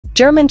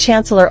German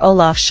Chancellor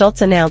Olaf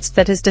Schulz announced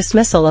that his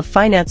dismissal of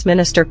Finance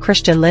Minister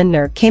Christian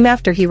Lindner came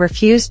after he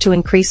refused to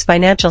increase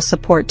financial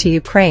support to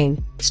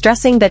Ukraine,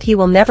 stressing that he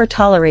will never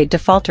tolerate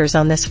defaulters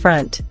on this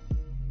front.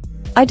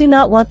 "I do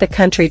not want the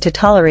country to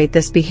tolerate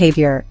this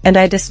behavior, and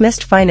I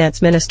dismissed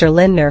Finance Minister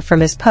Lindner from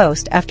his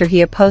post after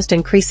he opposed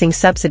increasing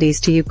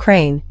subsidies to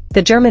Ukraine,"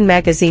 the German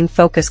magazine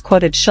Focus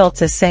quoted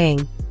Schultz as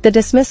saying. The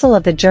dismissal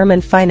of the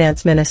German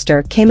finance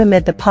minister came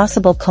amid the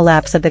possible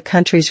collapse of the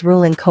country's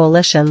ruling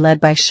coalition led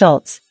by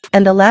Schultz,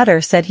 and the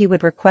latter said he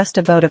would request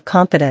a vote of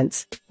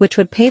confidence, which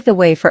would pave the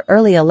way for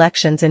early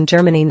elections in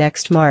Germany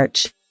next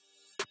March.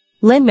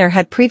 Lindner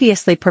had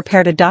previously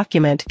prepared a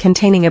document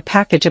containing a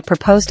package of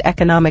proposed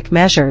economic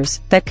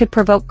measures that could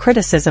provoke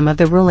criticism of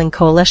the ruling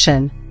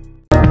coalition,